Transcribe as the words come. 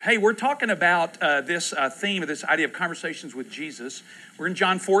Hey, we're talking about this theme of this idea of conversations with Jesus. We're in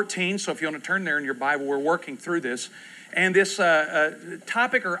John 14, so if you want to turn there in your Bible, we're working through this. And this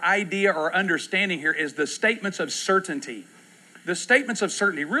topic or idea or understanding here is the statements of certainty. The statements of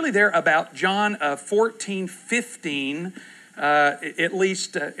certainty, really they're about John 14, 15, at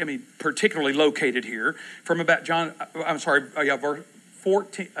least, particularly located here, from about verse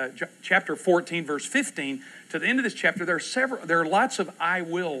 14, chapter 14, verse 15, to the end of this chapter. There are lots of I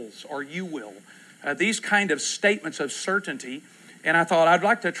wills or you will, these kind of statements of certainty. And I thought I'd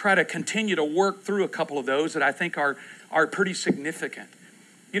like to try to continue to work through a couple of those that I think are pretty significant.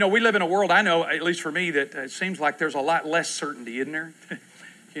 You know, we live in a world, I know, at least for me, that it seems like there's a lot less certainty, isn't there?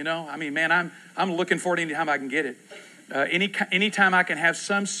 You know, I mean, man, I'm looking for it anytime I can get it. Anytime I can have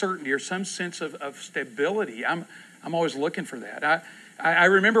some certainty or some sense of stability, I'm always looking for that. I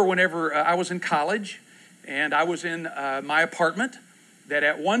remember whenever I was in college and I was in my apartment, that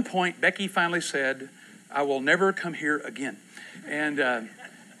at one point Becky finally said, "I will never come here again." And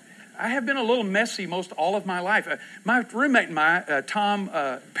I have been a little messy most all of my life. My roommate Tom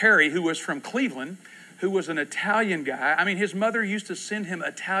Perry, who was from Cleveland, who was an Italian guy. I mean, his mother used to send him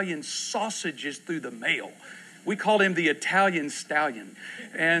Italian sausages through the mail. We called him the Italian Stallion.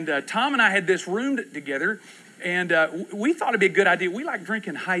 And Tom and I had this room together, and we thought it'd be a good idea. We liked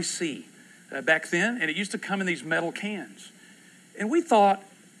drinking High C back then, and it used to come in these metal cans. And we thought,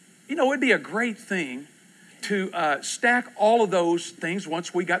 you know, it'd be a great thing to stack all of those things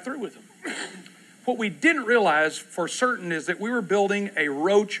once we got through with them. What we didn't realize for certain is that we were building a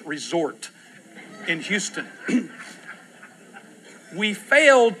roach resort in Houston. We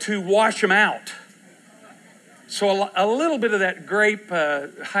failed to wash them out. So a little bit of that grape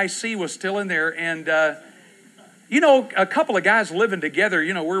High C was still in there. And, you know, a couple of guys living together,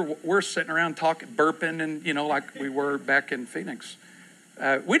 you know, we're sitting around talking, burping, and, you know, like we were back in Phoenix.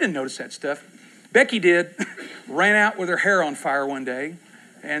 We didn't notice that stuff. Becky did, ran out with her hair on fire one day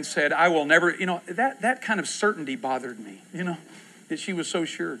and said, "I will never," you know, that kind of certainty bothered me, you know, that she was so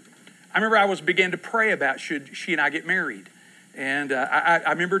sure. I remember I began to pray about should she and I get married. And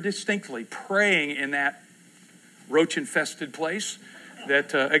I remember distinctly praying in that roach-infested place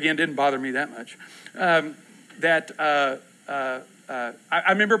that, again, didn't bother me that much. I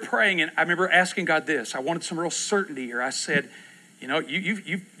remember praying, and I remember asking God this. I wanted some real certainty here. I said, you know,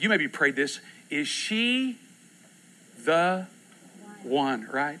 you maybe prayed this. Is she the one,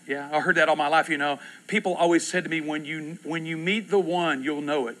 right? Yeah, I heard that all my life. You know, people always said to me, when you meet the one, you'll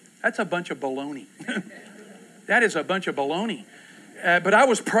know it. That's a bunch of baloney. That is a bunch of baloney. But I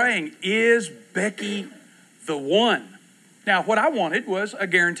was praying, is Becky the one? Now, what I wanted was a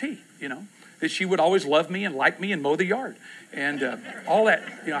guarantee, you know, that she would always love me and like me and mow the yard. And all that,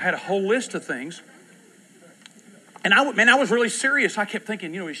 you know, I had a whole list of things. And I was really serious. I kept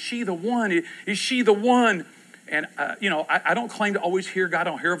thinking, you know, is she the one? Is she the one? And, you know, I don't claim to always hear God. I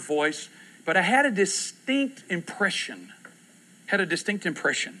don't hear a voice. But I had a distinct impression.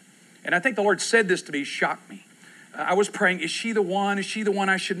 And I think the Lord said this to me, shocked me. I was praying, is she the one? Is she the one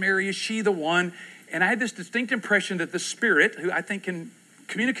I should marry? Is she the one? And I had this distinct impression that the Spirit, who I think can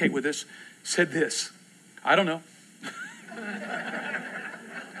communicate with us, said this: I don't know.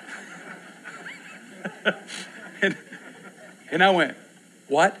 And I went,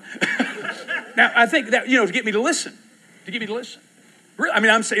 what? Now, I think that, you know, to get me to listen. Really, I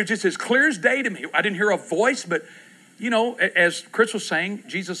mean, I'm saying it's just as clear as day to me. I didn't hear a voice, but, you know, as Chris was saying,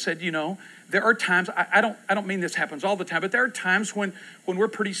 Jesus said, you know, there are times, I don't mean this happens all the time, but there are times when we're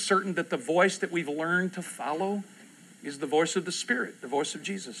pretty certain that the voice that we've learned to follow is the voice of the Spirit, the voice of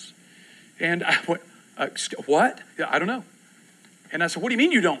Jesus. And I went, what? I don't know. And I said, what do you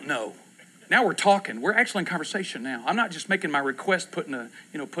mean you don't know? Now we're talking. We're actually in conversation now. I'm not just making my request, putting a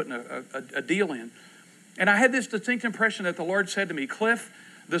deal in. And I had this distinct impression that the Lord said to me, Cliff,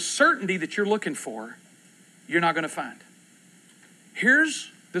 the certainty that you're looking for, you're not going to find. Here's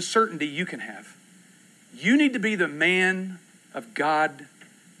the certainty you can have. You need to be the man of God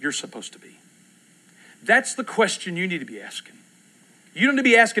you're supposed to be. That's the question you need to be asking. You don't need to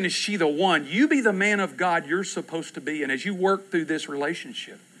be asking, is she the one? You be the man of God you're supposed to be. And as you work through this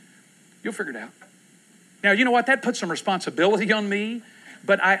relationship, you'll figure it out. Now, you know what? That put some responsibility on me,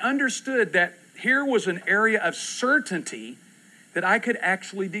 but I understood that here was an area of certainty that I could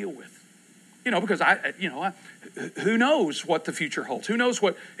actually deal with. You know, because who knows what the future holds? Who knows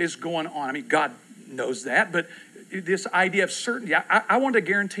what is going on? I mean, God knows that, but this idea of certainty, I wanted a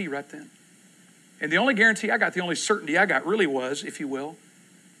guarantee right then. And the only guarantee I got, the only certainty I got really was, if you will,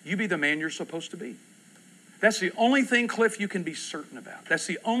 you be the man you're supposed to be. That's the only thing, Cliff, you can be certain about. That's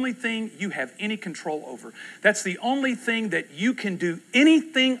the only thing you have any control over. That's the only thing that you can do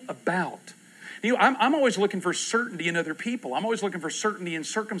anything about. You know, I'm always looking for certainty in other people. I'm always looking for certainty in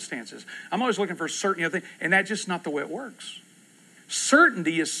circumstances. I'm always looking for certainty, and that's just not the way it works.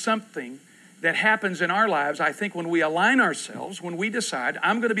 Certainty is something that happens in our lives, I think, when we align ourselves, when we decide,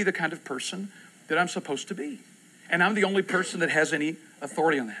 I'm going to be the kind of person that I'm supposed to be. And I'm the only person that has any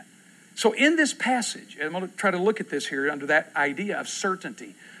authority on that. So in this passage, and I'm going to try to look at this here under that idea of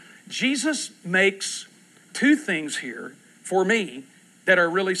certainty, Jesus makes two things here for me that are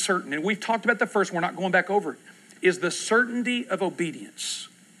really certain. And we've talked about the first, we're not going back over it, is the certainty of obedience.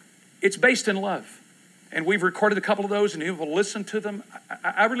 It's based in love. And we've recorded a couple of those, and you will listen to them.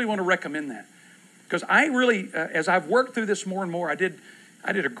 I really want to recommend that. Because I really, as I've worked through this more and more, I did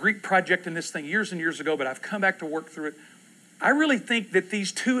a Greek project in this thing years and years ago, but I've come back to work through it. I really think that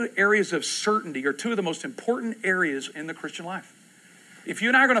these two areas of certainty are two of the most important areas in the Christian life. If you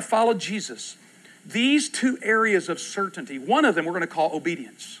and I are going to follow Jesus, these two areas of certainty, one of them we're going to call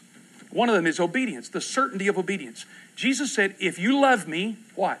obedience. One of them is obedience, the certainty of obedience. Jesus said, if you love me,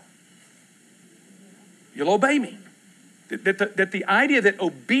 what? You'll obey me. That the idea that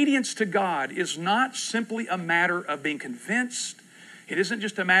obedience to God is not simply a matter of being convinced. It isn't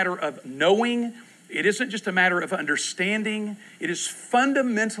just a matter of knowing. It isn't just a matter of understanding. It is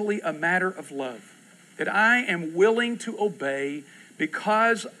fundamentally a matter of love. That I am willing to obey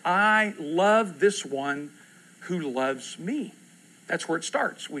because I love this one who loves me. That's where it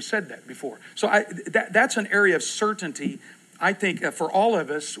starts. We said that before. So that's an area of certainty I think for all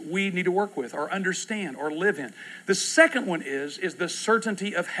of us we need to work with or understand or live in. The second one is the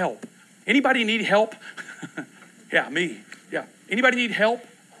certainty of help. Anybody need help? Yeah, me. Yeah. Anybody need help?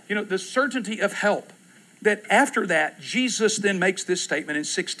 You know, the certainty of help. That after that, Jesus then makes this statement in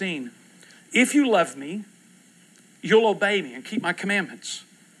 16. If you love me, you'll obey me and keep my commandments.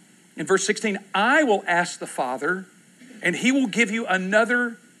 In verse 16, I will ask the Father, and he will give you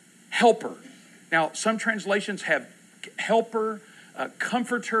another helper. Now, some translations have helper,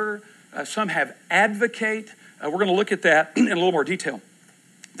 comforter. Some have advocate. We're going to look at that in a little more detail.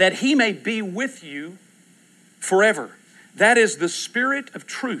 That he may be with you forever. That is the Spirit of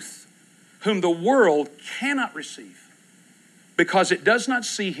truth, whom the world cannot receive, because it does not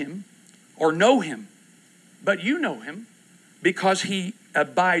see him or know him. But you know him, because he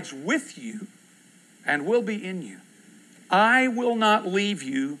abides with you and will be in you. I will not leave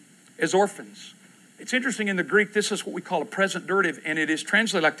you as orphans. It's interesting, in the Greek, this is what we call a present durative, and it is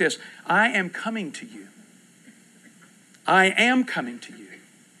translated like this. I am coming to you. I am coming to you.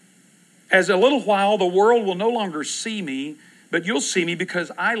 As a little while, the world will no longer see me, but you'll see me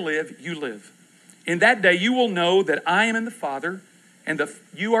because I live, you live. In that day, you will know that I am in the Father, and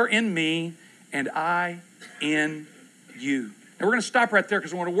you are in me, and I in you. Now, we're going to stop right there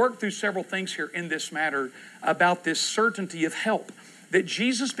because we want to work through several things here in this matter about this certainty of help. That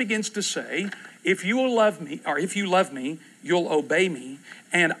Jesus begins to say, if you will love me, or if you love me, you'll obey me,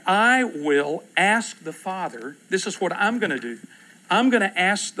 and I will ask the Father, this is what I'm going to do. I'm going to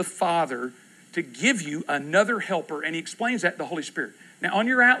ask the Father to give you another helper, and he explains that, the Holy Spirit. Now, on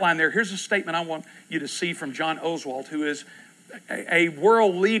your outline there, here's a statement I want you to see from John Oswalt, who is a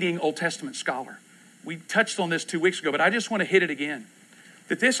world-leading Old Testament scholar. We touched on this 2 weeks ago, but I just want to hit it again.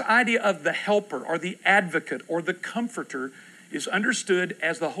 That this idea of the helper or the advocate or the comforter is understood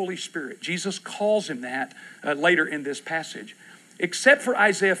as the Holy Spirit. Jesus calls him that later in this passage. Except for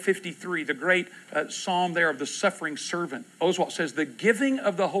Isaiah 53, the great psalm there of the suffering servant, Oswalt says the giving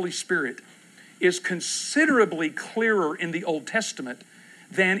of the Holy Spirit is considerably clearer in the Old Testament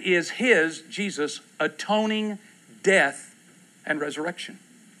than is his, Jesus, atoning death and resurrection.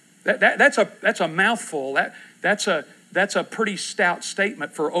 That's a mouthful. That's a pretty stout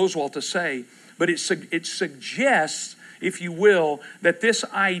statement for Oswalt to say, but it suggests, if you will, that this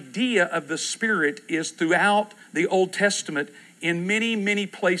idea of the Spirit is throughout the Old Testament in many, many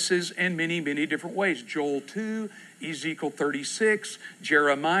places and many, many different ways. Joel 2, Ezekiel 36,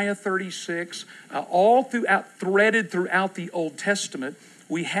 Jeremiah 36, all threaded throughout the Old Testament,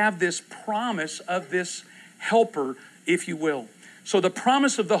 we have this promise of this helper, if you will. So the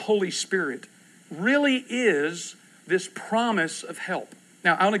promise of the Holy Spirit really is this promise of help.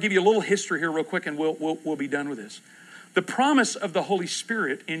 Now, I want to give you a little history here real quick, and we'll be done with this. The promise of the Holy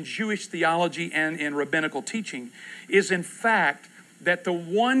Spirit in Jewish theology and in rabbinical teaching is, in fact, that the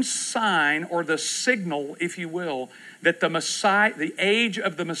one sign or the signal, if you will, that the Messiah, the age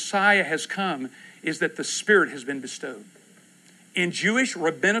of the Messiah has come, is that the Spirit has been bestowed. In Jewish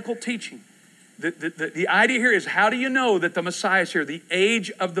rabbinical teaching, the idea here is, how do you know that the Messiah is here? The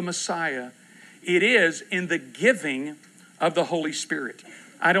age of the Messiah It is in the giving of the Holy Spirit.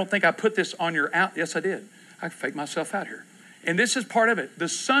 I don't think I put this on your out. Yes, I did. I faked myself out here. And this is part of it. The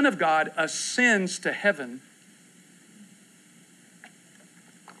Son of God ascends to heaven.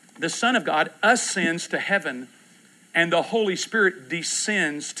 The Son of God ascends to heaven, and the Holy Spirit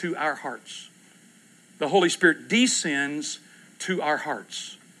descends to our hearts. The Holy Spirit descends to our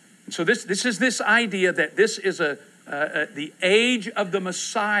hearts. And so this is this idea that this is the age of the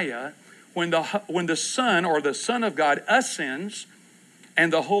Messiah when the Son or the Son of God ascends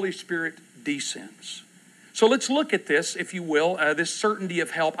and the Holy Spirit descends. So let's look at this, if you will, this certainty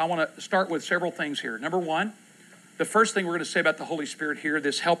of help. I want to start with several things here. Number one, the first thing we're going to say about the Holy Spirit here,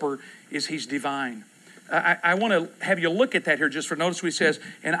 this helper, is he's divine. I want to have you look at that here just for notice what he says,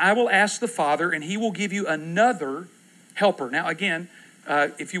 and I will ask the Father, and he will give you another helper. Now again,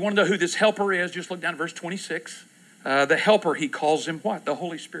 if you want to know who this helper is, just look down at verse 26. The helper, he calls him what? The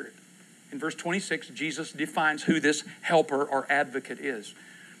Holy Spirit. In verse 26, Jesus defines who this helper or advocate is.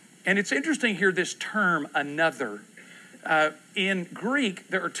 And it's interesting here, this term, another. In Greek,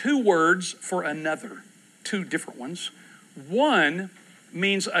 there are two words for another, two different ones. One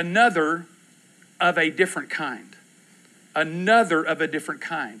means another of a different kind. Another of a different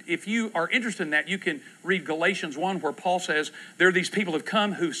kind. If you are interested in that, you can read Galatians 1 where Paul says, there are these people who have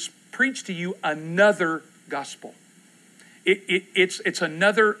come who preach to you another gospel. It's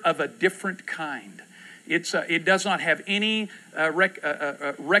another of a different kind. It does not have any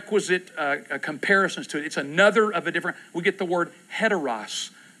requisite comparisons to it. It's another of a different. We get the word heteros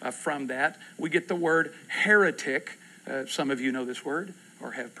from that. We get the word heretic. Some of you know this word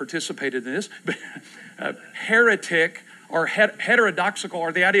or have participated in this. But heretic or heterodoxical,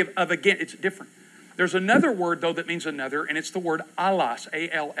 or the idea of again, it's different. There's another word, though, that means another, and it's the word allos,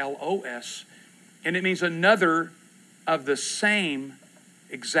 A-L-L-O-S, and it means another of the same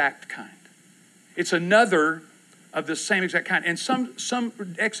exact kind. It's another of the same exact kind. And some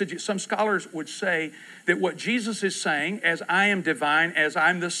exegetes, some scholars would say that what Jesus is saying, as I am divine, as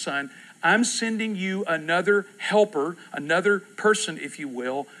I'm the Son, I'm sending you another helper, another person, if you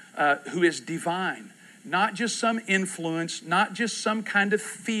will, who is divine. Not just some influence, not just some kind of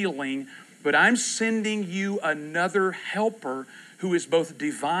feeling, but I'm sending you another helper who is both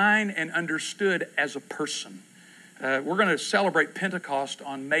divine and understood as a person. We're going to celebrate Pentecost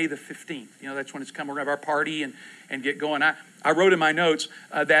on May the 15th. You know, that's when it's come. We're going to have our party and get going. I wrote in my notes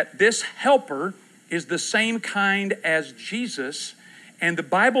that this helper is the same kind as Jesus. And the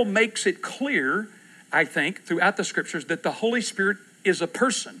Bible makes it clear, I think, throughout the scriptures, that the Holy Spirit is a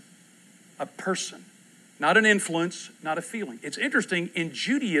person. A person. Not an influence, not a feeling. It's interesting, in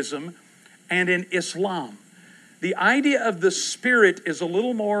Judaism and in Islam, the idea of the Spirit is a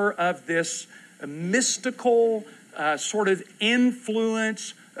little more of this mystical sort of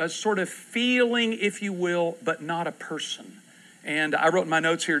influence, sort of feeling, if you will, but not a person. And I wrote in my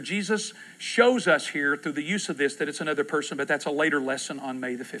notes here, Jesus shows us here through the use of this that it's another person, but that's a later lesson on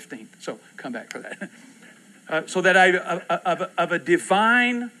May the 15th. So come back for that. So that of a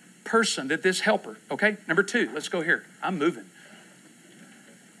divine person, that this helper, okay? Number two, let's go here. I'm moving.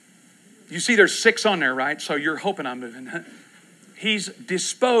 You see there's 6 on there, right? So you're hoping I'm moving. He's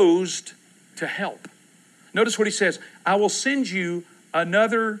disposed to help. Notice what he says, I will send you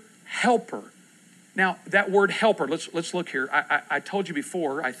another helper. Now, that word helper, let's look here. I told you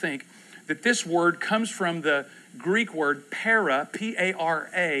before, I think, that this word comes from the Greek word para,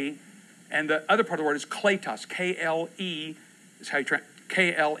 P-A-R-A, and the other part of the word is kletos, K-L-E, is how you try,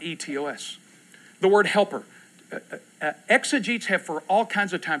 K-L-E-T-O-S. The word helper. Exegetes have for all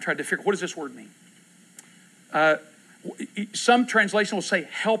kinds of time tried to figure out, what does this word mean? Some translation will say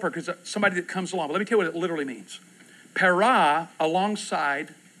helper because somebody that comes along. But let me tell you what it literally means. Para,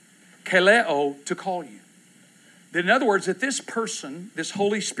 alongside, kaleo, to call you. That in other words, that this person, this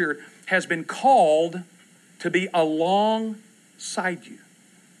Holy Spirit, has been called to be alongside you.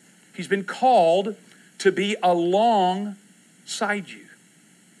 He's been called to be alongside you.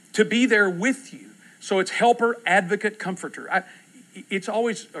 To be there with you. So it's helper, advocate, comforter.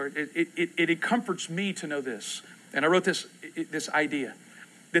 It comforts me to know this. And I wrote this idea.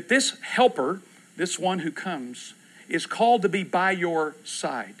 That this helper, this one who comes, is called to be by your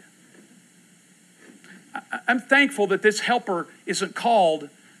side. I'm thankful that this helper isn't called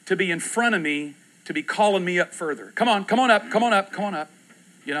to be in front of me, to be calling me up further. Come on up.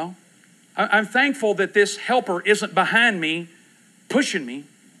 You know? I'm thankful that this helper isn't behind me, pushing me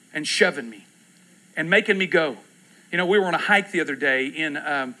and shoving me and making me go. You know, we were on a hike the other day in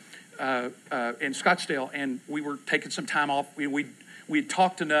Scottsdale, and we were taking some time off. We had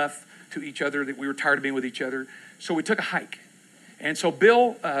talked enough to each other that we were tired of being with each other. So we took a hike. And so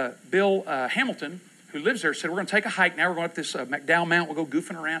Bill Hamilton, who lives there, said, we're going to take a hike now. We're going up this McDowell Mountain. We'll go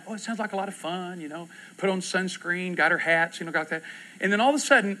goofing around. Oh, it sounds like a lot of fun, Put on sunscreen, got our hats, got that. And then all of a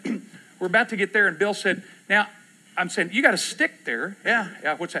sudden, we're about to get there, and Bill said, now, I'm saying, you got a stick there.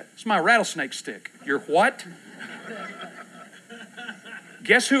 Yeah, what's that? It's my rattlesnake stick. Your what?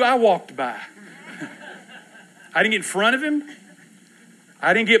 Guess who I walked by? I didn't get in front of him.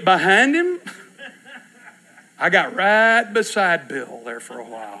 I didn't get behind him. I got right beside Bill there for a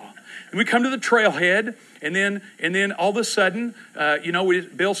while. And we come to the trailhead, and then all of a sudden,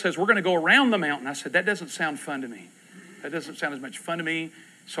 Bill says, we're going to go around the mountain. I said, that doesn't sound fun to me. That doesn't sound as much fun to me.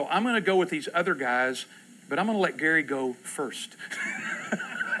 So I'm going to go with these other guys, but I'm going to let Gary go first.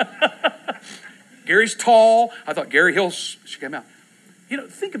 Gary's tall. I thought Gary Hill should come out.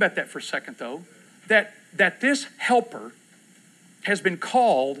 Think about that for a second, though, that this helper has been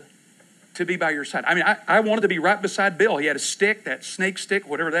called to be by your side. I mean, I wanted to be right beside Bill. He had a stick, that snake stick,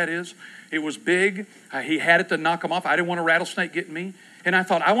 whatever that is. It was big. He had it to knock him off. I didn't want a rattlesnake getting me. And I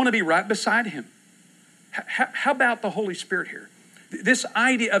thought, I want to be right beside him. How about the Holy Spirit here? This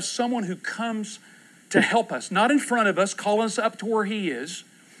idea of someone who comes to help us, not in front of us, calling us up to where he is,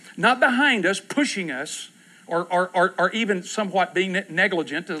 not behind us, pushing us, or even somewhat being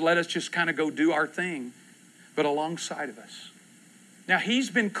negligent to let us just kind of go do our thing, but alongside of us. Now, he's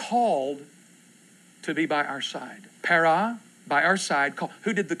been called to be by our side. Para, by our side.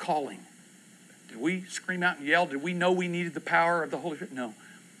 Who did the calling? Did we scream out and yell? Did we know we needed the power of the Holy Spirit? No.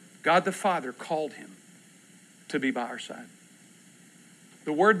 God the Father called him to be by our side.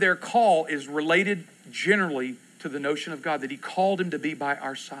 The word there, call, is related generally to the notion of God, that he called him to be by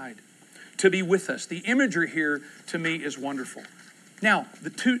our side, to be with us. The imagery here, to me, is wonderful. Now,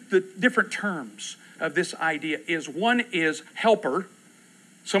 the different terms of this idea is, one is helper,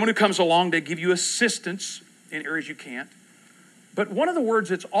 someone who comes along to give you assistance in areas you can't. But one of the words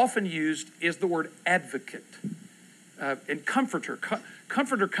that's often used is the word advocate and comforter.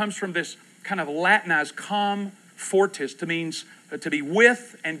 Comforter comes from this kind of Latinized com fortis, to means to be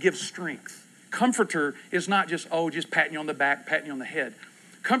with and give strength. Comforter is not just patting you on the back, patting you on the head.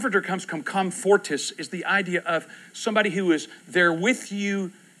 Comforter comes from com fortis, is the idea of somebody who is there with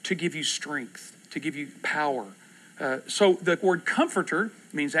you to give you strength, to give you power. So the word comforter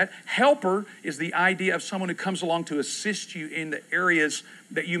means that. Helper is the idea of someone who comes along to assist you in the areas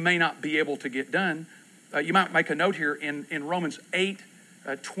that you may not be able to get done. You might make a note here in Romans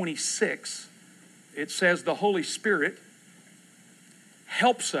 8:26. It says the Holy Spirit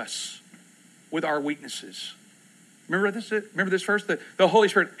helps us with our weaknesses. Remember this verse? The Holy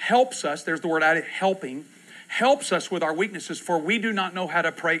Spirit helps us. There's the word helping. Helps us with our weaknesses, for we do not know how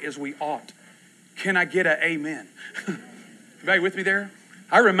to pray as we ought. Can I get an amen? Everybody with me there?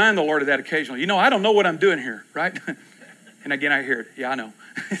 I remind the Lord of that occasionally. I don't know what I'm doing here, right? And again, I hear it. Yeah, I know.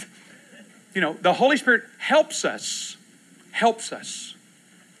 The Holy Spirit helps us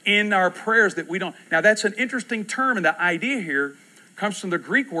in our prayers that we don't. Now, that's an interesting term, and the idea here comes from the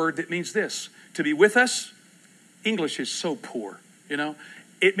Greek word that means this: to be with us. English is so poor,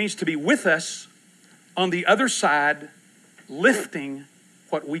 It means to be with us on the other side, lifting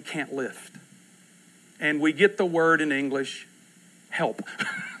what we can't lift. And we get the word in English, help.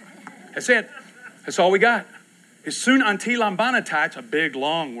 That's it. That's all we got. It's sun anti lambanatai. It's a big,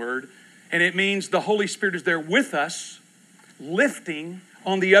 long word. And it means the Holy Spirit is there with us, lifting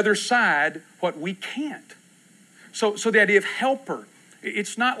on the other side what we can't. So the idea of helper,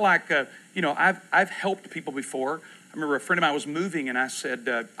 it's not like, I've helped people before. I remember a friend of mine was moving, and I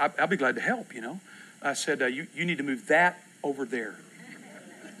said, I'll be glad to help, I said, you need to move that over there.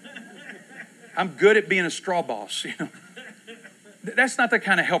 I'm good at being a straw boss, That's not the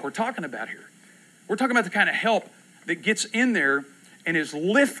kind of help we're talking about here. We're talking about the kind of help that gets in there and is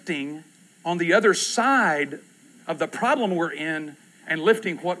lifting on the other side of the problem we're in and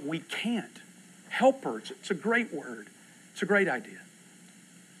lifting what we can't. Helpers, it's a great word. It's a great idea.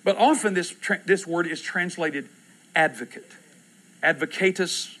 But often this word is translated advocate.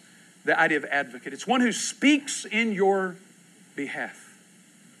 Advocatus, the idea of advocate. It's one who speaks in your behalf.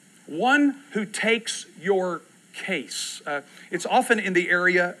 One who takes your case. It's often in the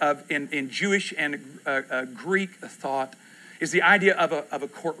area of, in Jewish and Greek thought, is the idea of a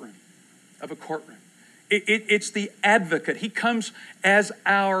courtroom. Of a courtroom. It's the advocate. He comes as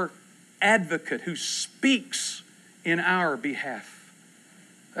our advocate who speaks in our behalf.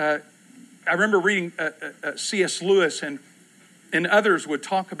 I remember reading C.S. Lewis and others would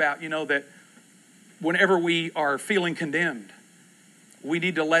talk about, that whenever we are feeling condemned, we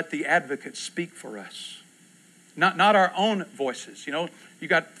need to let the advocate speak for us. Not our own voices. You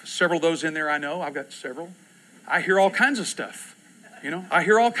got several of those in there, I know. I've got several. I hear all kinds of stuff. I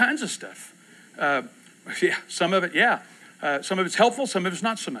hear all kinds of stuff. Some of it, some of it's helpful, some of it's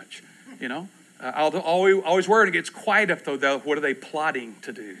not so much. I'll always worry when it gets quiet up though. What are they plotting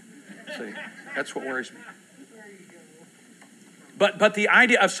to do? See, that's what worries me. But the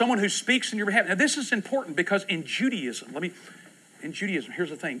idea of someone who speaks in your behalf. Now this is important because in Judaism, here's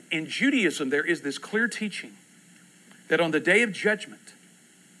the thing. In Judaism, there is this clear teaching that on the day of judgment,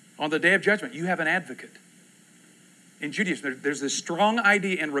 you have an advocate. In Judaism, there's this strong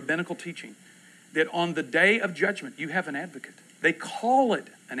idea in rabbinical teaching that on the day of judgment, you have an advocate. They call it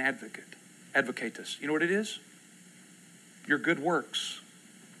an advocate. Advocatus. You know what it is? Your good works.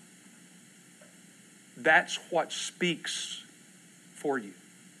 That's what speaks for you.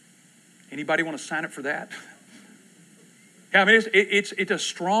 Anybody want to sign up for that? Yeah, I mean, it's a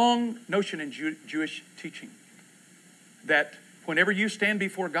strong notion in Jewish teaching that whenever you stand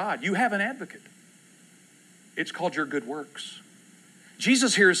before God, you have an advocate. It's called your good works.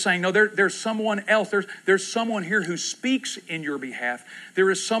 Jesus here is saying, no, there's someone else. There's someone here who speaks in your behalf. There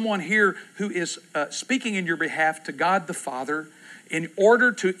is someone here who is speaking in your behalf to God the Father in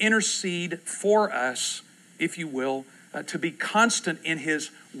order to intercede for us, if you will, to be constant in his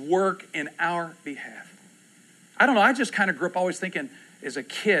work in our behalf. I don't know, I just kind of grew up always thinking as a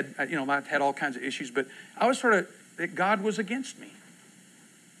kid, I had all kinds of issues, but I was sort of, that God was against me.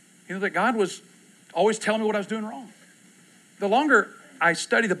 That God was always telling me what I was doing wrong. The longer I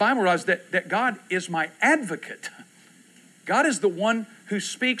study the Bible, I realize that God is my advocate. God is the one who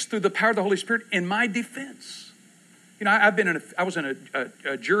speaks through the power of the Holy Spirit in my defense. I was in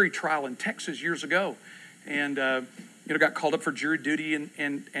a jury trial in Texas years ago, and got called up for jury duty,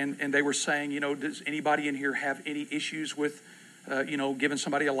 and they were saying, does anybody in here have any issues with, giving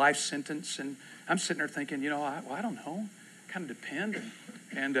somebody a life sentence? And I'm sitting there thinking, I don't know, kind of depend.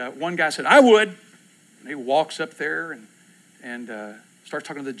 And one guy said, I would. And he walks up there and starts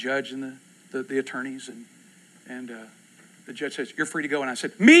talking to the judge and the attorneys, and the judge says, you're free to go. And I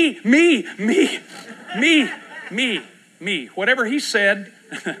said, me. Whatever he said,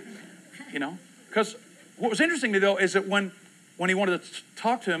 because what was interesting to me, though, is that when he wanted to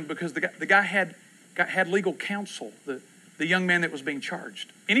talk to him, because the guy had legal counsel, the young man that was being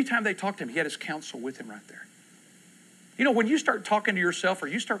charged. Anytime they talked to him, he had his counsel with him right there. When you start talking to yourself or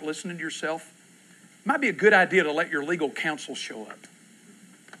you start listening to yourself, it might be a good idea to let your legal counsel show up.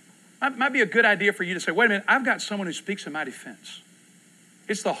 It might be a good idea for you to say, wait a minute, I've got someone who speaks in my defense.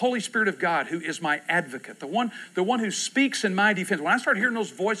 It's the Holy Spirit of God who is my advocate, the one who speaks in my defense. When I start hearing those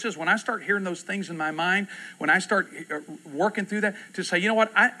voices, when I start hearing those things in my mind, when I start working through that, to say, you know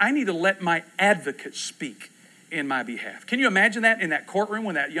what, I need to let my advocate speak in my behalf. Can you imagine that in that courtroom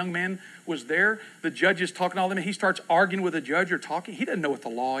when that young man was there? The judge is talking to all them, and he starts arguing with the judge or talking. He doesn't know what the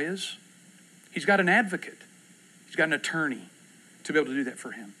law is. He's got an advocate. He's got an attorney to be able to do that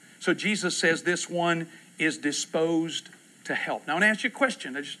for him. So Jesus says this one is disposed to help. Now I want to ask you a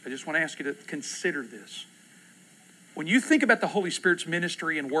question. I just want to ask you to consider this. When you think about the Holy Spirit's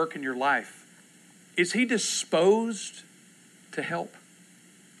ministry and work in your life, is he disposed to help?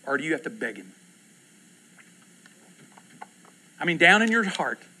 Or do you have to beg him? I mean, down in your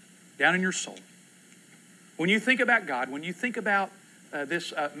heart, down in your soul. When you think about God, when you think about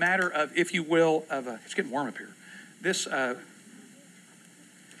this matter of, if you will, it's getting warm up here. This,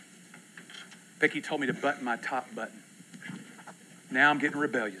 Becky told me to button my top button. Now I'm getting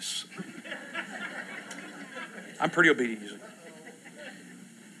rebellious. I'm pretty obedient usually.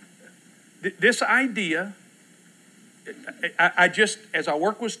 This idea, I just, as I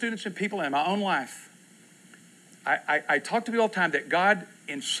work with students and people in my own life, I talk to people all the time that God,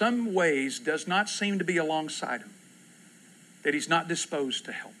 in some ways, does not seem to be alongside them. That he's not disposed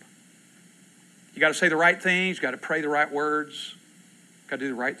to help. You got to say the right things. You got to pray the right words. Got to do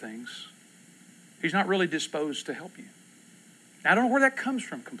the right things. He's not really disposed to help you. Now, I don't know where that comes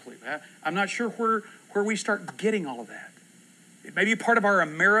from completely. I'm not sure where we start getting all of that. It may be part of our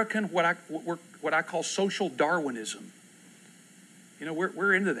American, what I call social Darwinism.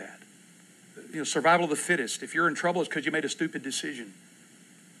 We're into that. Survival of the fittest. If you're in trouble, it's because you made a stupid decision.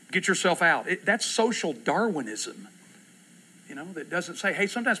 Get yourself out. That's social Darwinism. That doesn't say, hey,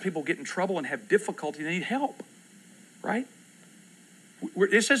 sometimes people get in trouble and have difficulty. They need help, right?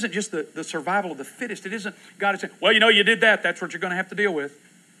 This isn't just the survival of the fittest. It isn't God is saying, well, you did that. That's what you're going to have to deal with.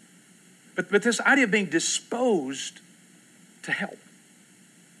 But this idea of being disposed to help.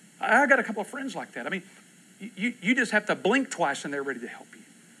 I got a couple of friends like that. I mean, you just have to blink twice and they're ready to help you.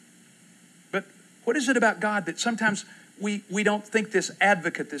 But what is it about God that sometimes we don't think this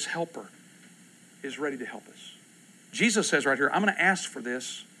advocate, this helper, is ready to help us? Jesus says right here, I'm going to ask for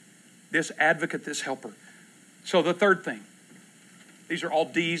this advocate, this helper. So the third thing, These are all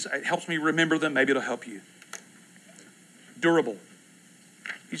D's. It helps me remember them. Maybe it'll help you. Durable.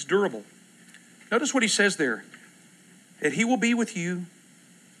 He's durable. Notice what he says there. That he will be with you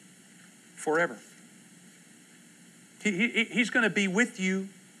forever. He's going to be with you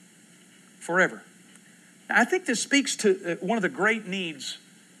forever. Now, I think this speaks to one of the great needs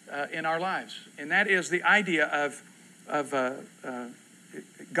in our lives, and that is the idea of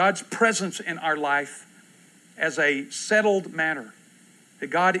God's presence in our life as a settled matter. That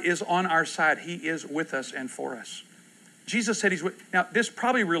God is on our side. He is with us and for us. Jesus said he's with. Now, this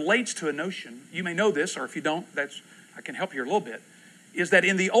probably relates to a notion. You may know this, or if you don't, I can help you a little bit. Is that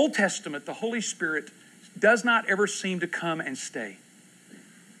in the Old Testament, the Holy Spirit does not ever seem to come and stay.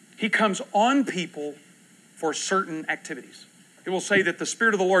 He comes on people for certain activities. It will say that the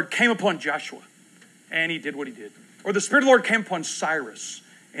Spirit of the Lord came upon Joshua, and he did what he did. Or the Spirit of the Lord came upon Cyrus,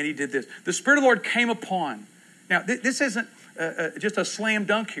 and he did this. The Spirit of the Lord came upon. Now, this isn't just a slam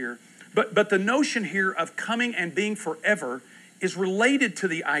dunk here, but the notion here of coming and being forever is related to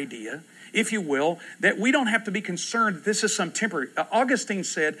the idea, if you will, that we don't have to be concerned that this is some temporary. Augustine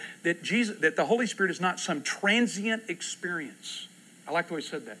said that that the Holy Spirit is not some transient experience. I like the way he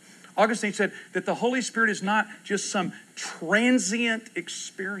said that. Augustine said that the Holy Spirit is not just some transient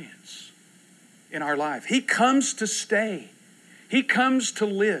experience in our life. He comes to stay. He comes to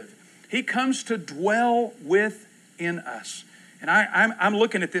live. He comes to dwell within us. And I'm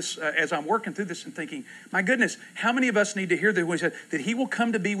looking at this as I'm working through this and thinking, my goodness, how many of us need to hear that when he said that he will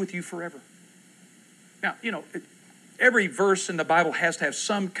come to be with you forever? Now, every verse in the Bible has to have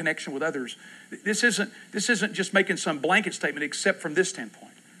some connection with others. This isn't just making some blanket statement except from this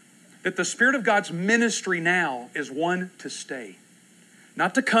standpoint. That the Spirit of God's ministry now is one to stay.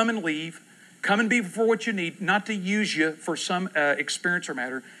 Not to come and leave, come and be for what you need, not to use you for some experience or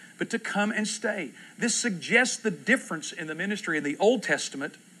matter, but to come and stay. This suggests the difference in the ministry in the Old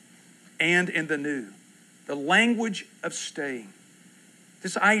Testament and in the New. The language of staying.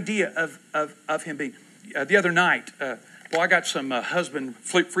 This idea of him being. The other night, I got some husband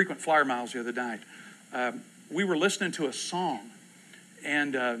frequent flyer miles the other night. We were listening to a song,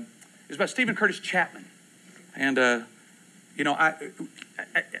 and it was about Stephen Curtis Chapman. And, I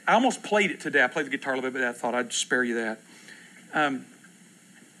almost played it today. I played the guitar a little bit, but I thought I'd spare you that.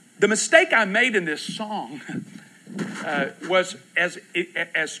 The mistake I made in this song was as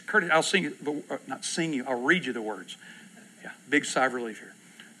Curtis, I'll sing it, not sing you, I'll read you the words. Yeah, big sigh of relief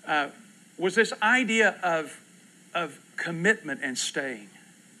here. Was this idea of commitment and staying.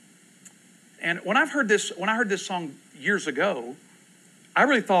 And when I heard this song years ago, I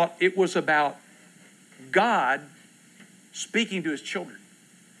really thought it was about God speaking to his children.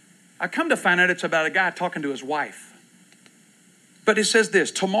 I come to find out it's about a guy talking to his wife. But it says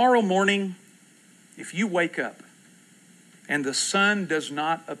this: tomorrow morning, if you wake up and the sun does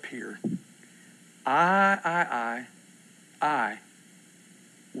not appear, I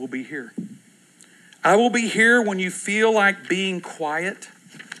will be here. I will be here when you feel like being quiet.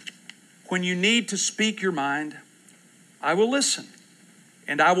 When you need to speak your mind, I will listen.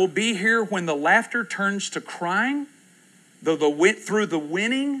 And I will be here when the laughter turns to crying, through the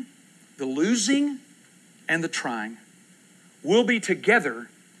winning, the losing, and the trying. We'll be together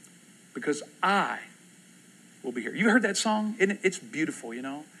because I will be here. You heard that song? It's beautiful, you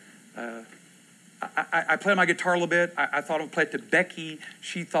know. I play my guitar a little bit. I thought I would play it to Becky.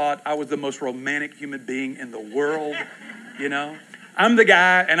 She thought I was the most romantic human being in the world, you know. I'm the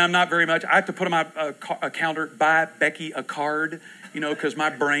guy, and I'm not very much. I have to put on my calendar, buy Becky a card, you know, because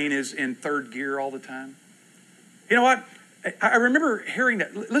my brain is in third gear all the time. You know what? I remember hearing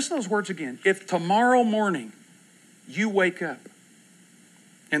that. Listen to those words again. If tomorrow morning you wake up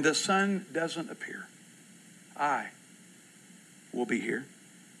and the sun doesn't appear, I will be here.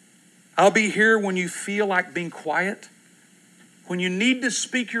 I'll be here when you feel like being quiet. When you need to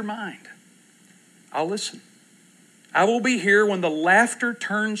speak your mind, I'll listen. I will be here when the laughter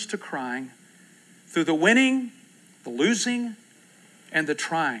turns to crying, through the winning, the losing, and the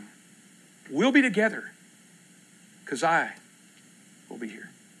trying. We'll be together because I will be here.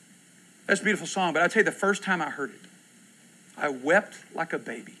 That's a beautiful song, but I tell you, the first time I heard it, I wept like a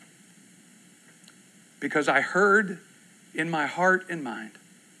baby because I heard in my heart and mind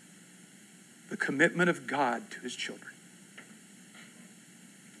the commitment of God to his children.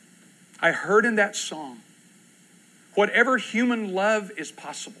 I heard in that song whatever human love is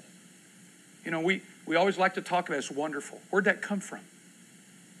possible. You know, we always like to talk about it's wonderful. Where'd that come from?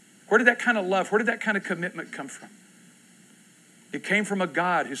 Where did that kind of love, where did that kind of commitment come from? It came from a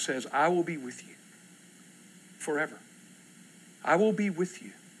God who says, I will be with you forever. I will be with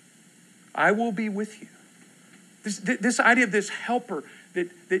you. I will be with you This idea of this helper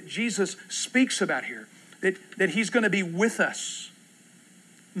that Jesus speaks about here, that he's going to be with us,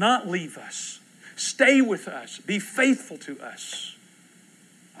 not leave us, stay with us, be faithful to us.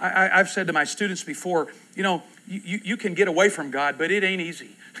 I've said to my students before, you can get away from God, but it ain't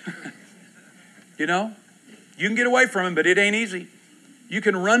easy. You can get away from him, but it ain't easy. You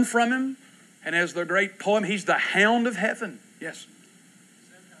can run from him, and as the great poem, he's the hound of heaven. Yes.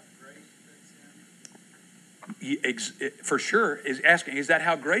 For sure, is asking, is that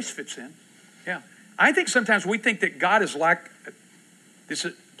how grace fits in? Yeah. I think sometimes we think that God is like this.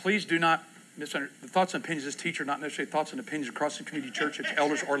 Please do not misunderstand. The thoughts and opinions of this teacher, not necessarily thoughts and opinions of crossings.church, Church, its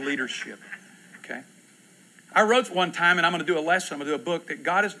elders, or leadership. Okay. I wrote one time, and I'm going to do a lesson, I'm going to do a book, that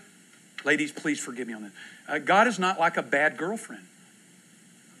God is, ladies, please forgive me on this. God is not like a bad girlfriend.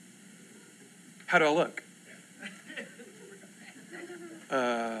 How do I look?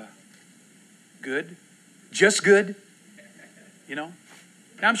 Good. Just good. Now,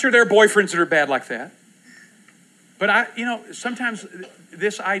 I'm sure there are boyfriends that are bad like that. But sometimes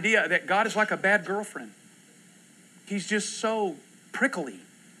this idea that God is like a bad girlfriend. He's just so prickly.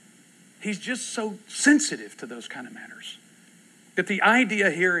 He's just so sensitive to those kind of matters. That the idea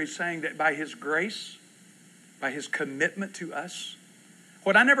here is saying that by his grace, by his commitment to us,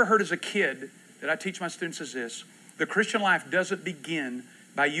 what I never heard as a kid that I teach my students is this: the Christian life doesn't begin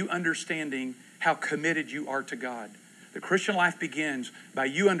by you understanding how committed you are to God. The Christian life begins by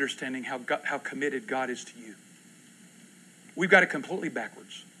you understanding how committed God is to you. We've got it completely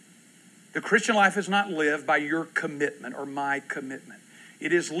backwards. The Christian life is not lived by your commitment or my commitment.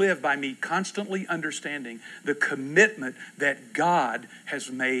 It is lived by me constantly understanding the commitment that God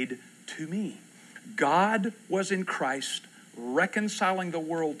has made to me. God was in Christ reconciling the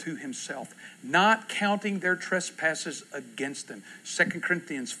world to himself, not counting their trespasses against them. 2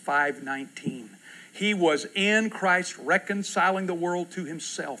 Corinthians 5:19. He was in Christ reconciling the world to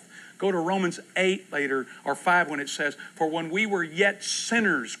himself. Go to Romans 8 later, or 5, when it says, for when we were yet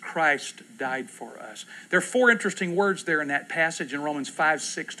sinners, Christ died for us. There are 4 interesting words there in that passage in Romans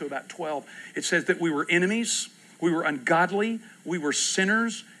 5:6 to about 12. It says that we were enemies, we were ungodly, we were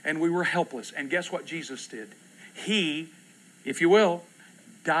sinners, and we were helpless. And guess what Jesus did? He, if you will,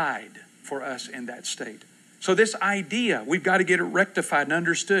 died for us in that state. So this idea, we've got to get it rectified and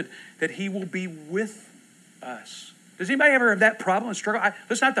understood that he will be with us. Does anybody ever have that problem and struggle?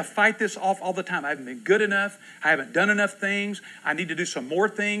 Let's not have to fight this off all the time. I haven't been good enough. I haven't done enough things. I need to do some more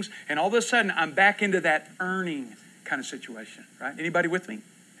things. And all of a sudden, I'm back into that earning kind of situation, right? Anybody with me?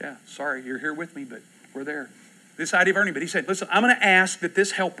 Yeah, sorry, you're here with me, but we're there. This idea of earning. But he said, listen, I'm going to ask that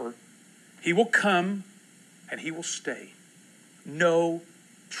this helper, he will come and he will stay. No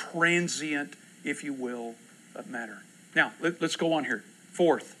transient, if you will, matter. Now, let's go on here.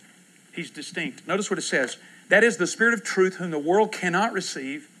 4th, he's distinct. Notice what it says. That is the Spirit of truth, whom the world cannot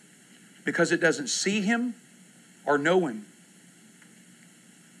receive because it doesn't see him or know him.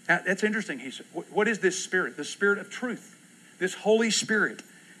 Now, that's interesting. He said, what is this Spirit? The Spirit of truth. This Holy Spirit.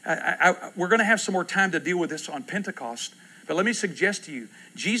 We're going to have some more time to deal with this on Pentecost. But let me suggest to you,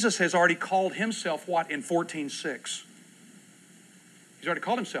 Jesus has already called himself what in 14:6? He's already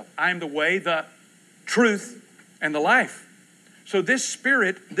called himself, I am the way, the truth, and the life. So this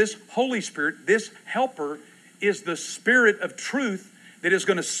Spirit, this Holy Spirit, this helper is the Spirit of truth that is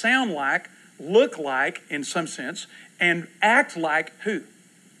going to sound like, look like, in some sense, and act like who?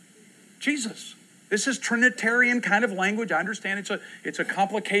 Jesus. This is Trinitarian kind of language. I understand it's a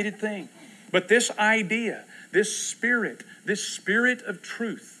complicated thing. But this idea, this Spirit of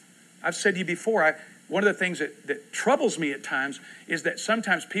truth, I've said to you before, one of the things that troubles me at times is that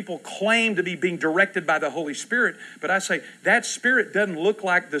sometimes people claim to be being directed by the Holy Spirit, but I say that Spirit doesn't look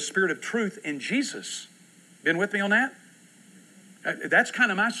like the Spirit of truth in Jesus. Been with me on that? That's kind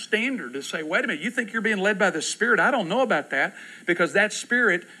of my standard to say, wait a minute, you think you're being led by the Spirit? I don't know about that, because that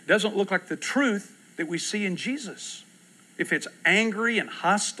Spirit doesn't look like the truth that we see in Jesus. If it's angry and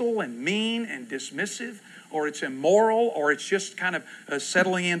hostile and mean and dismissive, or it's immoral, or it's just kind of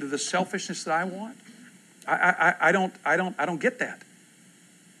settling into the selfishness that I want, I don't get that.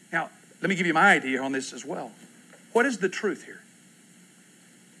 Now, let me give you my idea on this as well. What is the truth here?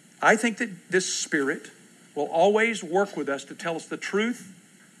 I think that this Spirit will always work with us to tell us the truth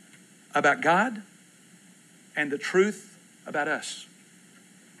about God and the truth about us.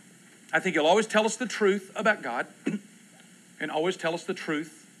 I think he'll always tell us the truth about God and always tell us the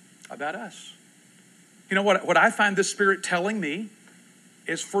truth about us. You know what I find the Spirit telling me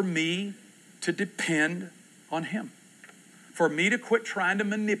is for me to depend on him. For me to quit trying to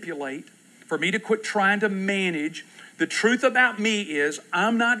manipulate. For me to quit trying to manage. The truth about me is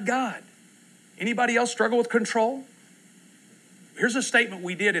I'm not God. Anybody else struggle with control? Here's a statement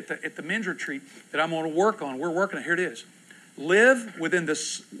we did at the men's retreat that I'm going to work on. We're working on it. Here it is. Live within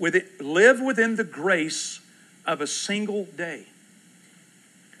the grace of a single day.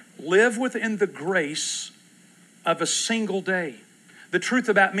 Live within the grace of a single day. The truth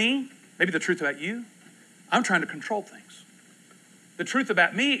about me, maybe the truth about you, I'm trying to control things. The truth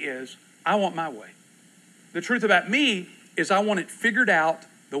about me is I want my way. The truth about me is I want it figured out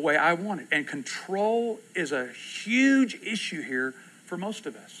the way I want it. And control is a huge issue here for most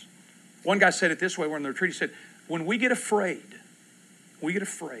of us. One guy said it this way, we're in the retreat, he said, when we get afraid,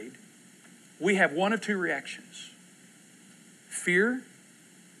 we have one of two reactions. Fear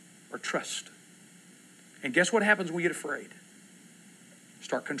or trust. And guess what happens when we get afraid?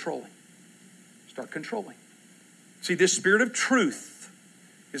 Start controlling. Start controlling. See, this spirit of truth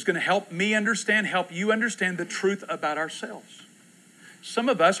is going to help me understand, help you understand the truth about ourselves. Some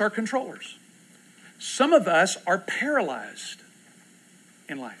of us are controllers. Some of us are paralyzed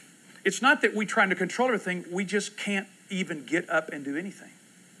in life. It's not that we're trying to control everything, we just can't even get up and do anything.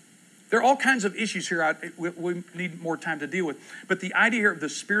 There are all kinds of issues here we need more time to deal with. But the idea here of the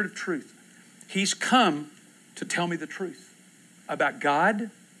spirit of truth, he's come to tell me the truth about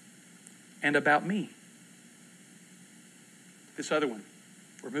God and about me. This other one,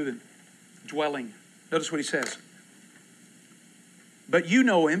 we're moving, dwelling. Notice what he says. But you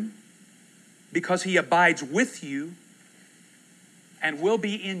know him because he abides with you and will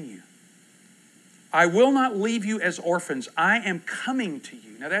be in you. I will not leave you as orphans. I am coming to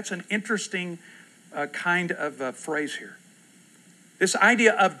you. Now that's an interesting kind of phrase here. This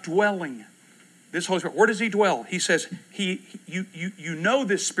idea of dwelling. This Holy Spirit, where does he dwell? He says, you know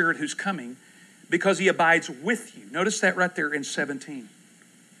this Spirit who's coming because he abides with you. Notice that right there in 17.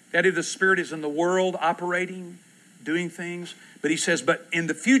 That is, the Spirit is in the world operating, doing things. But he says, but in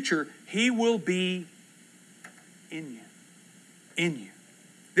the future, he will be in you. In you.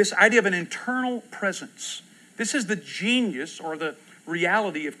 This idea of an internal presence. This is the genius or the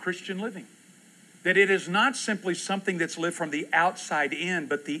reality of Christian living. That it is not simply something that's lived from the outside in,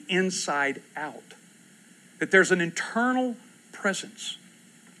 but the inside out. That there's an internal presence.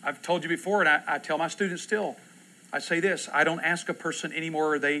 I've told you before, and I tell my students still, I say this, I don't ask a person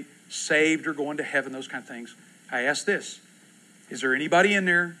anymore, are they saved or going to heaven, those kind of things. I ask this, is there anybody in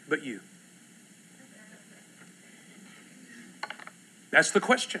there but you? That's the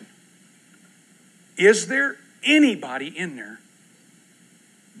question. Is there anybody in there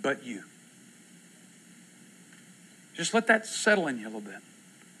but you? Just let that settle in you a little bit.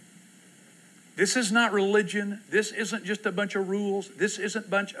 This is not religion. This isn't just a bunch of rules. This isn't a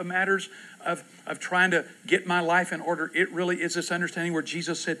bunch of matters of trying to get my life in order. It really is this understanding where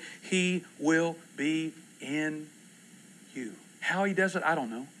Jesus said, he will be in you. How he does it, I don't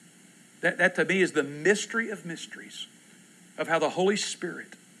know. That to me is the mystery of mysteries of how the Holy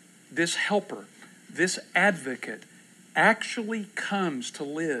Spirit, this helper, this advocate, actually comes to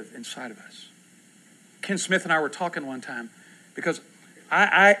live inside of us. Ken Smith and I were talking one time because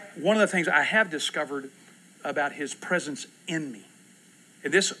one of the things I have discovered about his presence in me,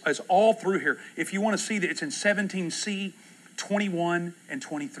 and this is all through here. If you want to see that, it's in 17c, 21, and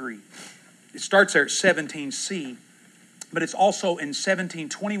 23. It starts there at 17c, but it's also in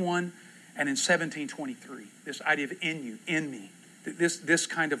 1721 and in 1723. This idea of in you, in me, this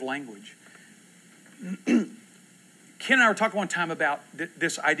kind of language. Ken and I were talking one time about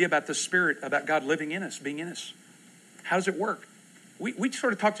this idea about the Spirit, about God living in us, being in us. How does it work? We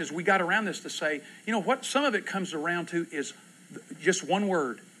sort of talked as we got around this to say, you know, what some of it comes around to is just one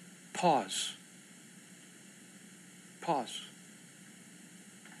word, pause. Pause.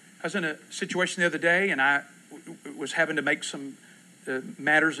 I was in a situation the other day and I was having to make some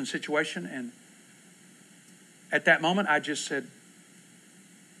matters and situation, and at that moment I just said,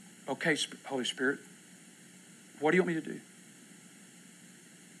 okay, Holy Spirit, what do you want me to do?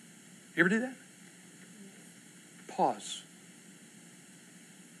 You ever do that? Pause.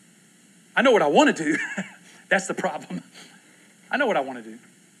 I know what I want to do. That's the problem. I know what I want to do.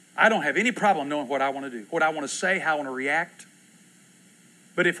 I don't have any problem knowing what I want to do, what I want to say, how I want to react.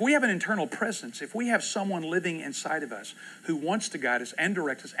 But if we have an internal presence, if we have someone living inside of us who wants to guide us and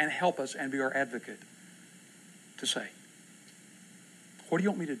direct us and help us and be our advocate, to say, what do you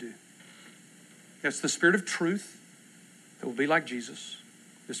want me to do? That's the Spirit of truth that will be like Jesus,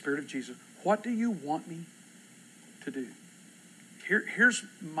 the Spirit of Jesus. What do you want me to do? Here's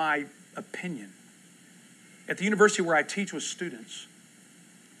my opinion. At the university where I teach with students,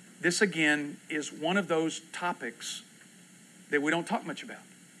 this again is one of those topics that we don't talk much about.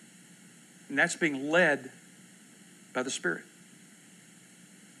 And that's being led by the Spirit.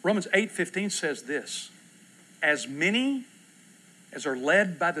 Romans 8:15 says this, as many as are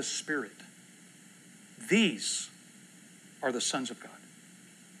led by the Spirit, these are the sons of God.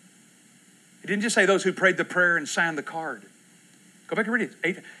 It didn't just say those who prayed the prayer and signed the card. Go back and read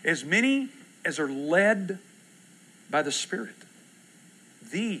it. As many as are led by the Spirit,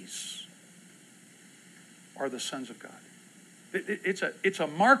 these are the sons of God. It's a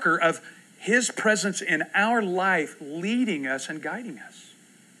marker of His presence in our life leading us and guiding us.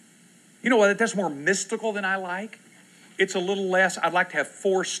 You know what? That's more mystical than I like. It's a little less, I'd like to have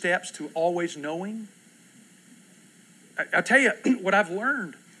 4 steps to always knowing. I'll tell you what I've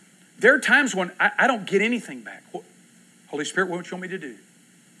learned. There are times when I don't get anything back. Holy Spirit, what do you want me to do?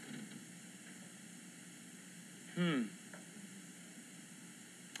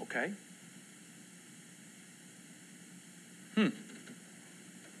 Okay.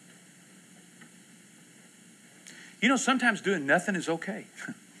 You know, sometimes doing nothing is okay.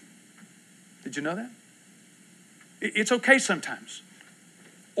 Did you know that? It's okay sometimes.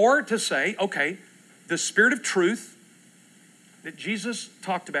 Or to say, okay, the Spirit of truth that Jesus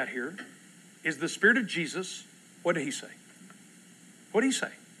talked about here is the Spirit of Jesus. What did He say? What did He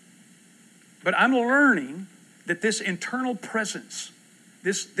say? But I'm learning that this internal presence,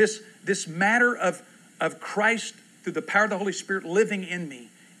 this matter of Christ through the power of the Holy Spirit living in me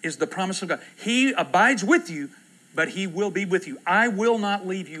is the promise of God. He abides with you, but He will be with you. I will not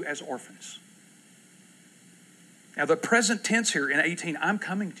leave you as orphans. Now the present tense here in 18, I'm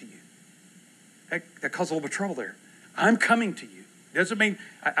coming to you. That caused a little bit of trouble there. I'm coming to you. Doesn't mean,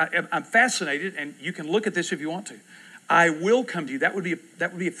 I'm fascinated, and you can look at this if you want to. I will come to you. That would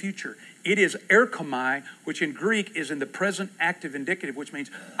be a future. It is erchomai, which in Greek is in the present active indicative, which means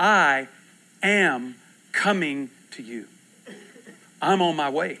I am coming to you. I'm on my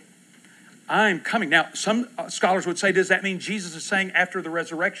way. I'm coming. Now, some scholars would say, does that mean Jesus is saying after the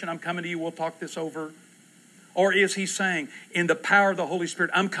resurrection, I'm coming to you, we'll talk this over? Or is He saying, in the power of the Holy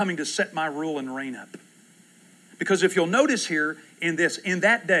Spirit, I'm coming to set my rule and reign up? Because if you'll notice here in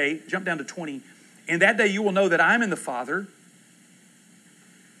that day, jump down to 20, in that day you will know that I'm in the Father.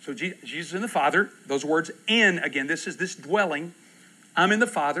 So Jesus in the Father, those words in, again, this is this dwelling. I'm in the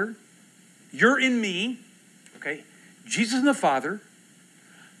Father. You're in me. Okay? Jesus in the Father.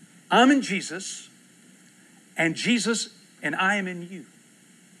 I'm in Jesus. And Jesus and I am in you.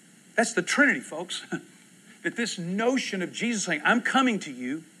 That's the Trinity, folks. That this notion of Jesus saying, I'm coming to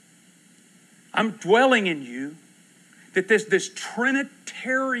you. I'm dwelling in you. That this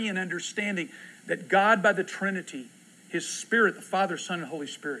Trinitarian understanding that God by the Trinity, His Spirit, the Father, Son, and Holy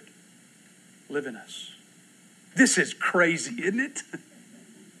Spirit, live in us. This is crazy, isn't it?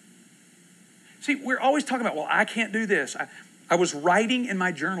 See, we're always talking about, well, I can't do this. I was writing in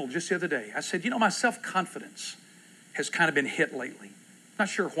my journal just the other day. I said, my self-confidence has kind of been hit lately. Not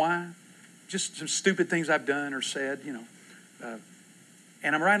sure why. Just some stupid things I've done or said,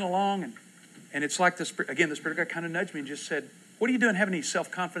 and I'm riding along, and it's like the Spirit of God kind of nudged me and just said, what are you doing having any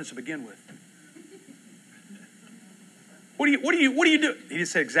self-confidence to begin with? What are you doing? He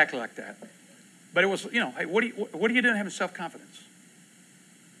just said exactly like that. But it was, hey, what are you doing having self-confidence?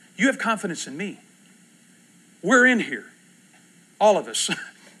 You have confidence in me. We're in here. All of us.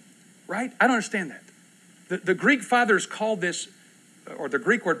 Right? I don't understand that. The Greek fathers called this, or the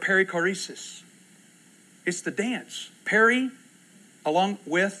Greek word perichoresis. It's the dance. Peri, along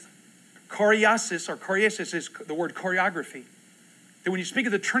with choreasis, or choreasis is the word choreography. That when you speak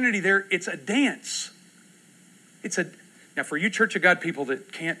of the Trinity there, it's a dance. Now for you Church of God people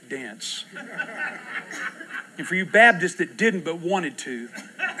that can't dance, and for you Baptists that didn't but wanted to,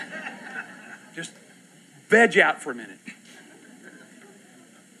 just veg out for a minute.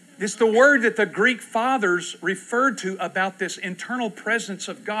 It's the word that the Greek fathers referred to about this internal presence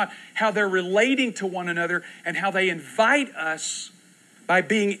of God, how they're relating to one another, and how they invite us by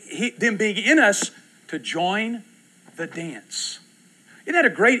them being in us to join the dance. Isn't that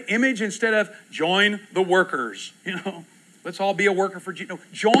a great image instead of join the workers? Let's all be a worker for Jesus. No,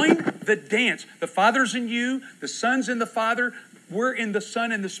 join the dance. The Father's in you, the Son's in the Father, we're in the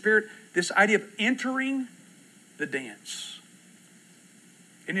Son and the Spirit. This idea of entering the dance.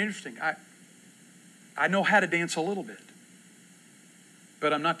 And interesting, I know how to dance a little bit,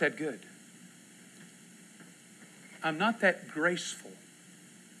 but I'm not that good. I'm not that graceful.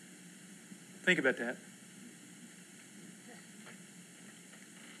 Think about that.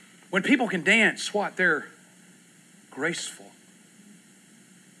 When people can dance, they're graceful.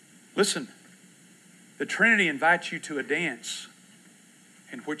 Listen, the Trinity invites you to a dance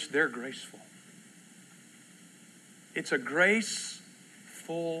in which they're graceful. It's a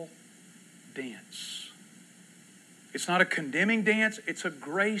graceful dance. It's not a condemning dance. It's a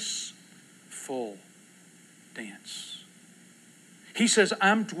graceful dance. He says,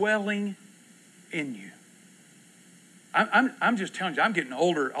 I'm dwelling in you. I'm just telling you, I'm getting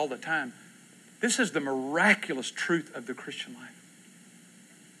older all the time. This is the miraculous truth of the Christian life.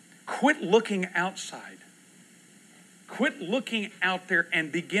 Quit looking outside. Quit looking out there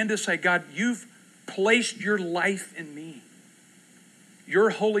and begin to say, God, you've placed your life in me.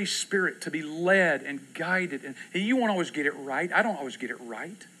 Your Holy Spirit to be led and guided. And you won't always get it right. I don't always get it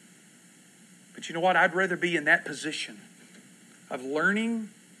right. But you know what? I'd rather be in that position of learning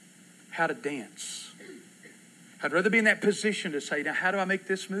how to dance. I'd rather be in that position to say, now, how do I make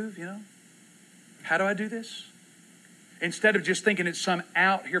this move, How do I do this? Instead of just thinking it's some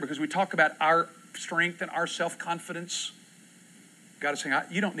out here, because we talk about our strength and our self-confidence. God is saying,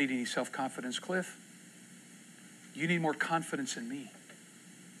 you don't need any self-confidence, Cliff. You need more confidence in me.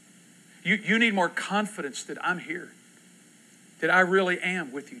 You need more confidence that I'm here, that I really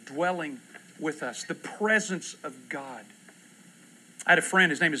am with you, dwelling with us, the presence of God. I had a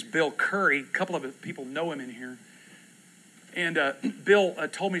friend, his name is Bill Curry. A couple of people know him in here. And Bill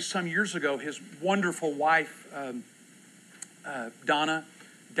told me some years ago his wonderful wife, Donna,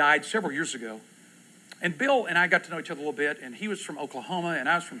 died several years ago. And Bill and I got to know each other a little bit, and he was from Oklahoma, and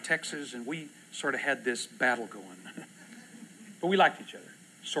I was from Texas, and we sort of had this battle going. But we liked each other,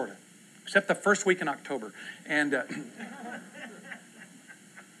 sort of, except the first week in October. And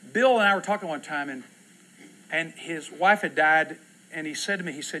Bill and I were talking one time, and his wife had died, and he said to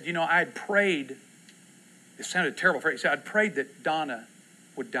me, I had prayed, it sounded terrible, he said, I'd prayed that Donna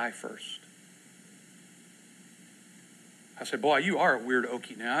would die first. I said, boy, you are a weird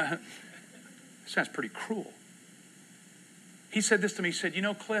Okie now. Sounds pretty cruel. He said this to me. He said,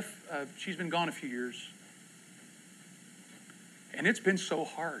 Cliff, she's been gone a few years. And it's been so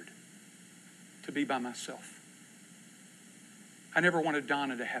hard to be by myself. I never wanted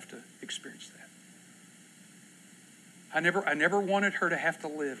Donna to have to experience that. I never wanted her to have to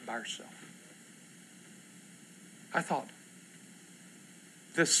live by herself. I thought,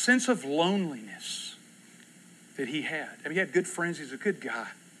 the sense of loneliness that he had. I mean, he had good friends. He's a good guy.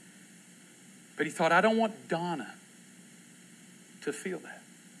 But he thought, I don't want Donna to feel that.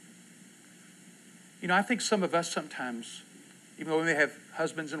 I think some of us sometimes, even though we may have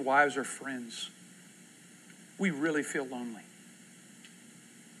husbands and wives or friends, we really feel lonely.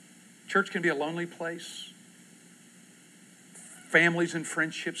 Church can be a lonely place. Families and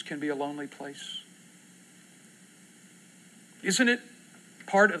friendships can be a lonely place. Isn't it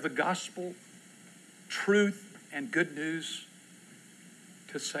part of the gospel, truth and good news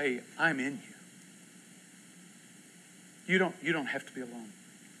to say, I'm in you? You don't have to be alone.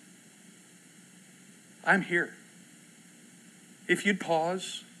 I'm here. If you'd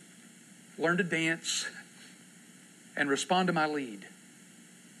pause, learn to dance, and respond to my lead,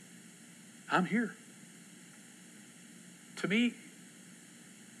 I'm here. To me,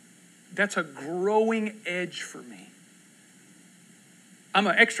 that's a growing edge for me. I'm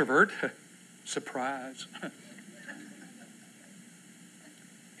an extrovert. Surprise.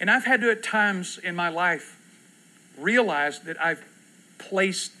 And I've had to, at times in my life, realize that I've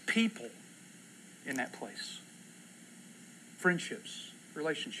placed people in that place. Friendships,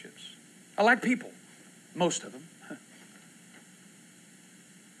 relationships. I like people, most of them.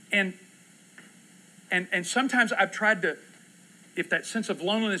 And sometimes I've tried to, if that sense of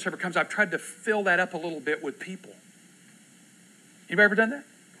loneliness ever comes, I've tried to fill that up a little bit with people. Anybody ever done that?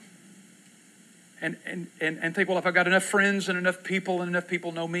 And think, well, if I've got enough friends and enough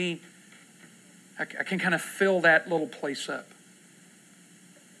people know me, I can kind of fill that little place up.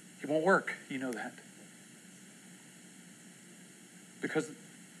 It won't work, you know that. Because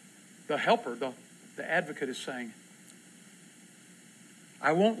the helper, the advocate is saying,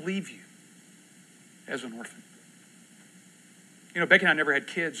 I won't leave you as an orphan. Becky and I never had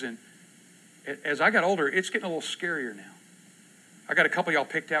kids, and as I got older, it's getting a little scarier now. I got a couple of y'all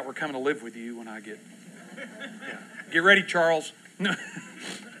picked out. We're coming to live with you when I get... Yeah. Get ready, Charles.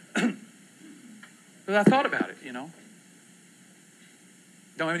 But I thought about it, Don't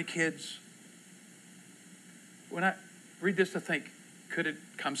have any kids. When I read this, to think, could it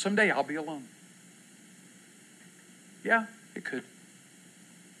come someday I'll be alone? Yeah, it could.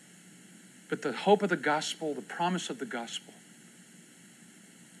 But the hope of the gospel, the promise of the gospel,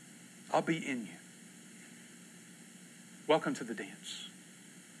 I'll be in you. Welcome to the dance.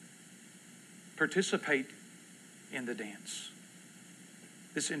 Participate in the dance.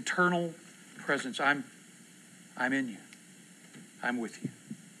 This internal presence. I'm in you. I'm with you.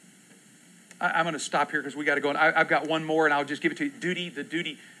 I'm going to stop here because we got to go. And I've got one more, and I'll just give it to you. The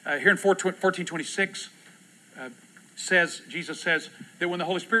duty. Here in 14:26, Jesus says that when the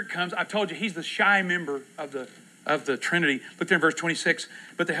Holy Spirit comes, I've told you he's the shy member of the Trinity. Look there in verse 26.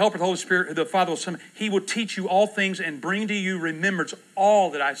 But the helper of the Holy Spirit, who the Father will send, he will teach you all things and bring to you remembrance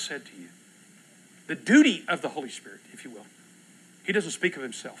all that I said to you. The duty of the Holy Spirit, if you will. He doesn't speak of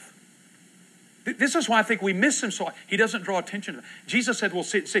himself. This is why I think we miss him so. He doesn't draw attention to it. Jesus said, well,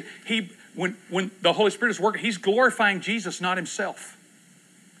 see, when the Holy Spirit is working, he's glorifying Jesus, not himself.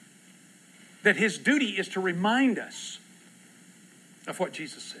 That his duty is to remind us of what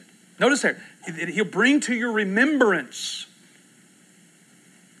Jesus said. Notice there, he'll bring to your remembrance.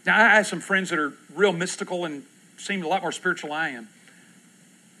 Now, I have some friends that are real mystical and seem a lot more spiritual than I am.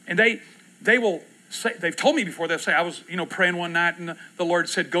 And they will say, they've told me before, they'll say, I was praying one night and the Lord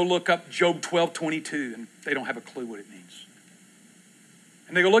said, go look up Job 12:22, and they don't have a clue what it means.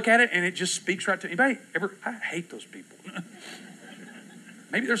 And they go look at it and it just speaks right to anybody ever. I hate those people.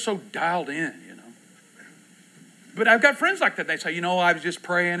 Maybe they're so dialed in, But I've got friends like that. They say, I was just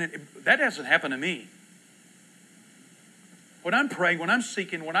praying. And that doesn't happen to me. When I'm praying, when I'm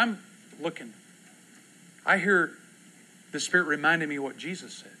seeking, when I'm looking, I hear the Spirit reminding me what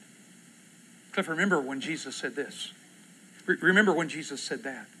Jesus said. Cliff, remember when Jesus said this. Remember when Jesus said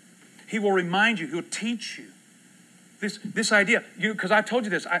that. He will remind you. He'll teach you. This idea. Because I've told you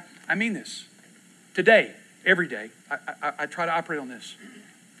this. I mean this. Today, every day, I try to operate on this.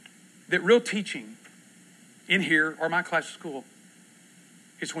 That real teaching in here or my class at school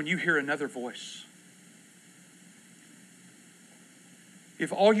is when you hear another voice.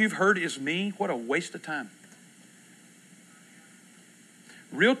 If all you've heard is me, what a waste of time.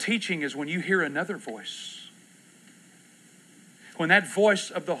 Real teaching is when you hear another voice. When that voice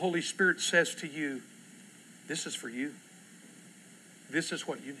of the Holy Spirit says to you, this is for you. This is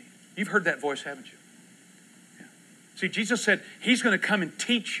what you need. You've heard that voice, haven't you? Yeah. See, Jesus said he's going to come and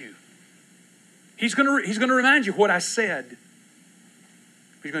teach you. He's going to remind you what I said.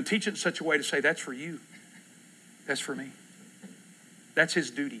 He's going to teach it in such a way to say, that's for you. That's for me. That's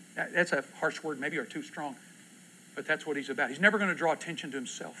his duty. That's a harsh word, maybe or too strong. But that's what he's about. He's never going to draw attention to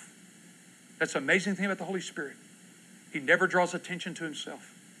himself. That's the amazing thing about the Holy Spirit. He never draws attention to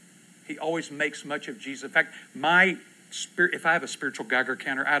himself. He always makes much of Jesus. In fact, my spirit, if I have a spiritual Geiger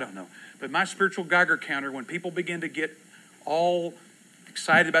counter, I don't know. But my spiritual Geiger counter, when people begin to get all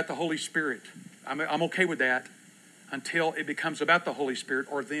excited about the Holy Spirit, I'm okay with that until it becomes about the Holy Spirit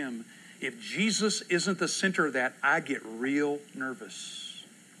or them. If Jesus isn't the center of that, I get real nervous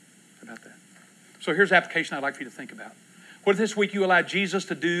about that. So here's the application I'd like for you to think about. What if this week you allow Jesus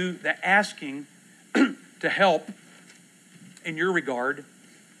to do the asking to help in your regard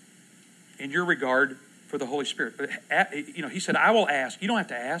for the Holy Spirit? But he said, I will ask. You don't have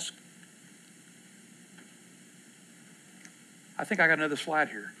to ask. I think I got another slide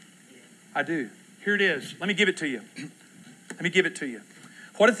here. I do. Here it is. Let me give it to you.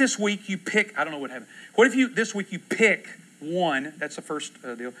 What if this week you pick, I don't know what happened. What if this week you pick one, that's the first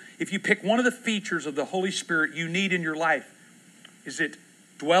deal. If you pick one of the features of the Holy Spirit you need in your life, is it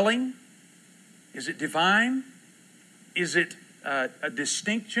dwelling? Is it divine? Is it a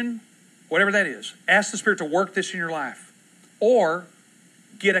distinction? Whatever that is. Ask the Spirit to work this in your life. Or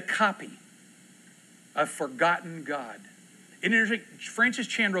get a copy of Forgotten God. And Francis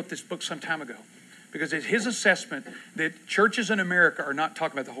Chan wrote this book some time ago because it's his assessment that churches in America are not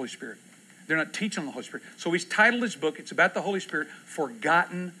talking about the Holy Spirit. They're not teaching on the Holy Spirit. So he's titled his book, it's about the Holy Spirit,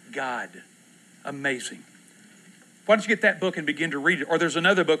 Forgotten God. Amazing. Why don't you get that book and begin to read it? Or there's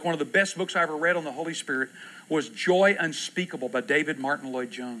another book, one of the best books I ever read on the Holy Spirit was Joy Unspeakable by David Martin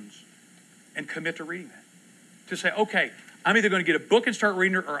Lloyd-Jones. And commit to reading that. To say, okay, I'm either going to get a book and start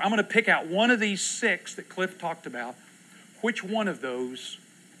reading it, or I'm going to pick out one of these 6 that Cliff talked about. Which one of those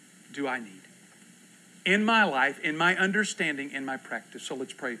do I need? In my life, in my understanding, in my practice. So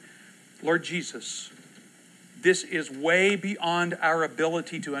let's pray. Lord Jesus, this is way beyond our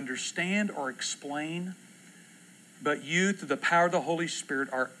ability to understand or explain, but you, through the power of the Holy Spirit,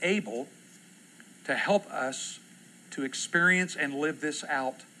 are able to help us to experience and live this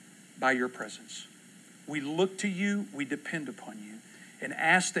out by your presence. We look to you, we depend upon you, and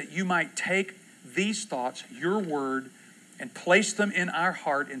ask that you might take these thoughts, your word, and place them in our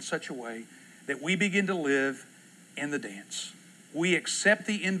heart in such a way that we begin to live in the dance. We accept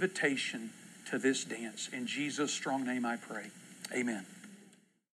the invitation to this dance. In Jesus' strong name I pray. Amen.